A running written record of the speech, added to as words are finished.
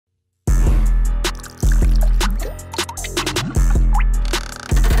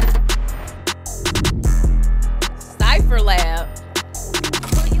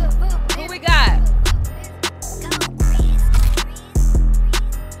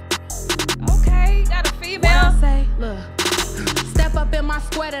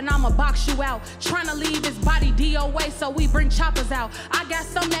square, then I'ma box you out. Tryna leave his body DOA, so we bring choppers out. I got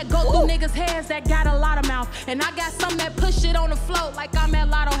some that go through niggas' heads that got a lot of mouth. And I got some that push it on the float like I'm at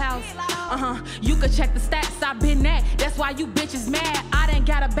Latto House. You could check the stats, I been that. That's why you bitches mad. I done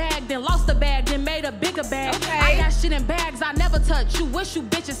got a bag, then lost a bag, then made a bigger bag. I got shit in bags I never touch. You wish you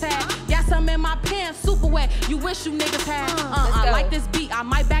bitches had. Got some in my pants, super wet. You wish you niggas had. I like this beat, I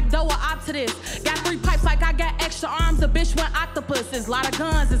might backdoor a op to this. Got 3 pipes like I got extra arms. A bitch went octopus. There's a lot of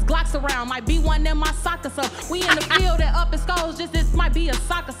guns, there's Glocks around. Might be one in my sock or something. We in the field and up in skulls, just this might be a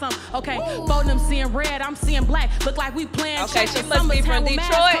sock or something. Okay, both them seeing red, I'm seeing black. Look like we playing okay, she must be from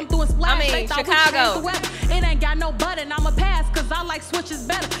Detroit. I mean, Chicago. It ain't got no button, I'ma pass, cause I like switches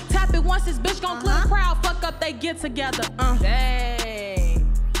better. Tap it once, this bitch gon' clear the crowd. Fuck up, they get together.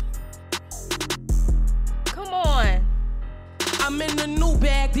 Dang. Come on. I'm in the new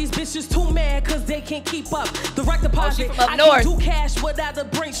bag, these bitches too mad cause they can't keep up. Direct deposit, I north. can do cash without a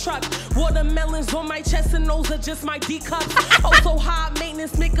Brinks truck. Watermelons on my chest and those are just my D cups. Also high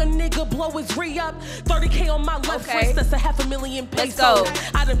maintenance, make a nigga blow his re-up. 30K on my left wrist, that's a $500,000 pesos.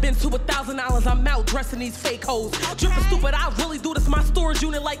 I done been to $1,000, I'm out dressing these fake hoes. Drippin' stupid, I really do this, my storage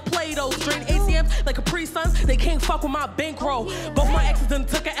unit like Play-Doh. Strain ATMs like Capri Suns, they can't fuck with my bankroll. Both my exes done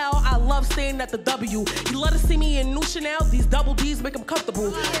took an L, I love staying at the W. You let us see me in new Chanel, these double D's make them comfortable.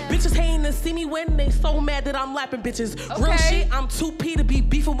 Bitches hating to see me win, they so mad that I'm lapping bitches. Real shit, I'm too P to be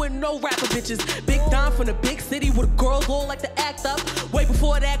beefing with no rapper bitches. Big Don from the big city with girls all like to act up. Way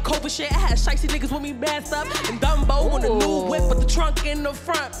before that COVID shit, I had shicey niggas with me masked up. And Dumbo in a new whip with the trunk in the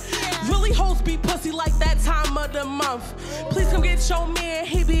front. Really hoes be pussy like that time of the month. Please come get your man,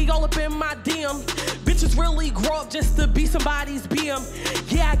 he be all up in my DM. Bitches really grow up just to be somebody's BM.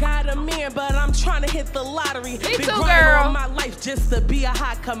 Yeah, I got a man, but I'm trying to hit the lottery. Me Been too, grinding girl. all my life just to be a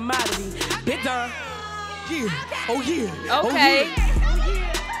hot commodity. Big Don. Yeah. Oh yeah. Okay. Oh,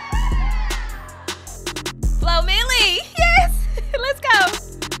 yeah. Flo Milli. Yes. Let's go.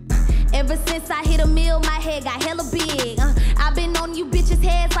 Ever since I hit a mill, my head got hella big. I've been on you bitches'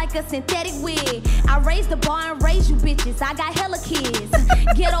 heads like a synthetic wig. I raised the bar and raised you bitches. I got hella kids.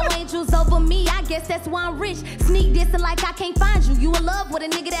 Ghetto angels over me, I guess that's why I'm rich. Sneak dissing like I can't find you. You in love with a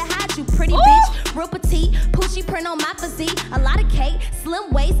nigga that hides you. Pretty bitch, real petite, pushy print on my physique. A lot of cake,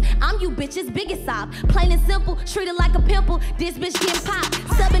 slim waist. I'm you bitches' biggest op. Plain and simple, treated like a pimple. This bitch getting popped.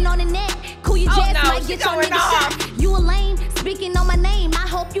 Subbing on the neck, cool your jazz might get your nigga shot. You a lame, speaking on my name. I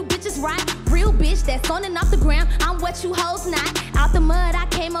hope you bitches right. Real bitch that's on and off the ground. I'm what you hoes not. Out the mud, I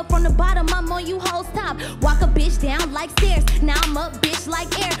came up from the bottom. I'm on you hoes top. Walk a bitch down like stairs. Now I'm up bitch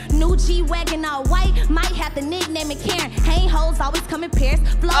like air. New G-Wagon all white. Might have to nickname it Karen. Hang hoes always come in pairs.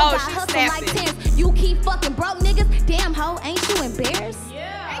 Flow got hustle like Terrence. You keep fucking broke niggas. Damn hoe, ain't you embarrassed?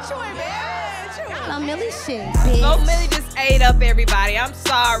 Yeah. Ain't you embarrassed? Flo Milli shit, bitch. Flo Milli just ate up everybody. I'm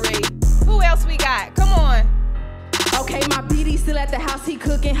sorry. Who else we got? Come on. Okay, my BD still at the house, he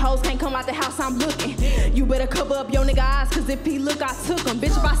cooking. Hoes can't come out the house, I'm looking. You better cover up your nigga eyes, cause if he look, I took him.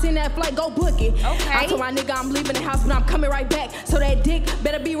 Bitch, if I seen that flight, go book it. Okay. I told my nigga I'm leaving the house, but I'm coming right back. So that dick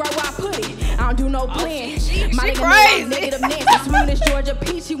better be right where I put it. I don't do no plan. My nigga crazy. Negative Nancy, sweetest Georgia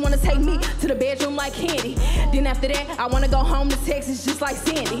Peach. She wanna take me to the bedroom like candy. Then after that, I wanna go home to Texas just like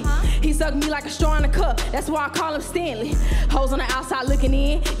Sandy. He sucked me like a straw in a cup, that's why I call him Stanley. Hoes on the outside looking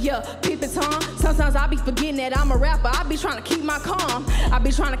in, yeah, peep it Tom. Sometimes I be forgetting that I'm a rapper. I be trying to keep my calm. I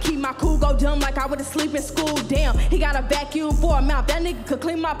be trying to keep my cool, go dumb like I went to sleep in school. Damn, he got a vacuum for a mouth. That nigga could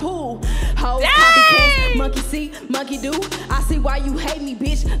clean my pool. Hoes, copycats, monkey see, monkey do. I see why you hate me,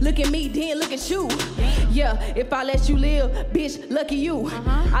 bitch. Look at me, then look at you. Yeah, if I let you live, bitch, lucky you.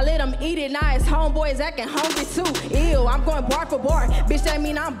 I let him eat it, now his homeboys acting hungry too. Ew, I'm going bar for bar. Bitch, that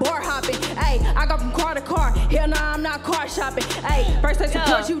mean I'm bar hopping. Ayy, I go from car to car. Hell nah, I'm not car shopping. Ayy, first they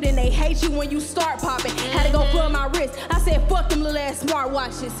support you, then they hate you when you start popping. Had to go flood my wrist. I said, fuck them little ass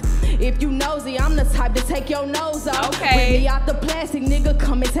smartwatches. If you nosy, I'm the type to take your nose off. Okay. Rip me out the plastic, nigga,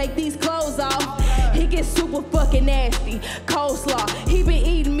 come and take these clothes off. He gets super fucking nasty. Coleslaw, he been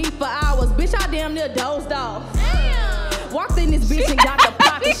eating me for hours. Bitch, I damn near dozed off. Walked in this bitch and got the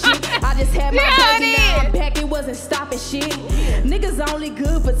pocket shit. I just had my baby, now I'm back, it wasn't stopping shit. Niggas only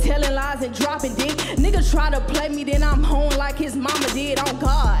good for telling lies and dropping dick. Nigga try to play me, then I'm home like his mama did, on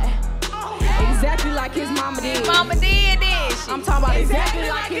God. Exactly like his mama did. Mama did this. I'm talking about exactly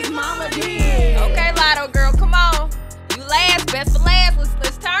like his mama did. Okay, Latto girl, come on. You last, best for last.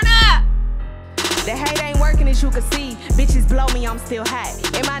 Let's turn up. The hate ain't working as you can see. Bitches blow me, I'm still hot.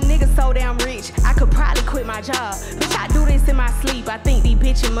 And my niggas so damn rich, I could probably quit my job. Bitch, I do this in my sleep, I think these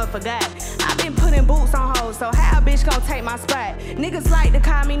bitches must forgot. I been putting boots on hoes, so how a bitch gon' take my spot? Niggas like to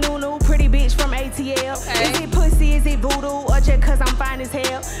call me Nunu, pretty bitch from ATL. Okay. Is it pussy, is it voodoo, or just cause I'm fine as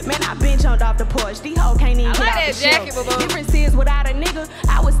hell. Man, I been jumped off the porch. These hoes can't even get out the jacket, shelf. boo-boo. Difference is without a nigga,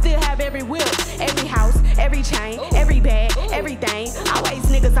 I would still have every whip, every house, every chain, every bag, everything. Always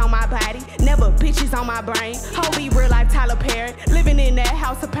niggas on my body, never bitches on my brain. Hoe be real like Tyler Perry, living in that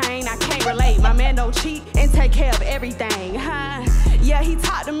house of pain. I can't relate. My man don't cheat and take care of everything. Huh? Yeah, he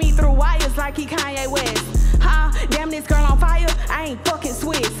talked to me through wires like he Kanye West. Huh? Damn, this girl on fire. I ain't fucking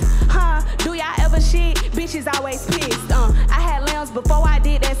Swiss. Huh? Do y'all ever shit? Bitches always pissed. I had lambs before I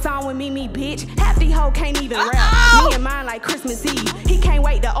did that song with me, bitch. Half these hoes can't even rap. Me and mine like Christmas Eve. He can't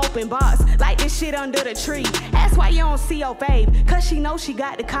wait to open box like this shit under the tree. That's why you don't see your babe, cause she know she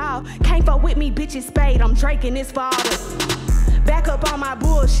got the call. Can't fuck with me, bitches spade. I'm drinking this for all the back up on my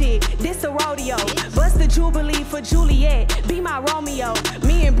bullshit. This a rodeo. Bust the Jubilee for Juliet. Be my Romeo.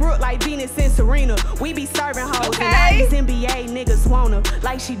 Me and Brooke like Venus and Serena. We be serving hoes. And all these NBA niggas want her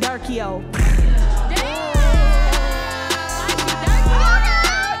like she Durkio.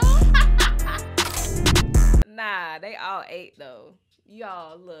 Nah, they all ate though.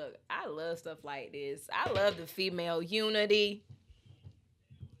 Y'all, look, I love stuff like this. I love the female unity.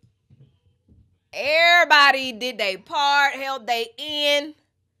 Everybody did their part, held they in.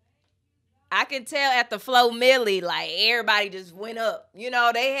 I can tell at the Flo Milli, like, everybody just went up. You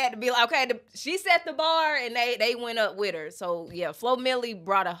know, they had to be like, okay, she set the bar, and they went up with her. So, yeah, Flo Milli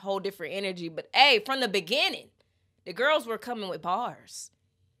brought a whole different energy. But, hey, from the beginning, the girls were coming with bars.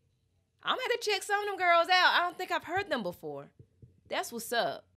 I'm going to check some of them girls out. I don't think I've heard them before. That's what's up.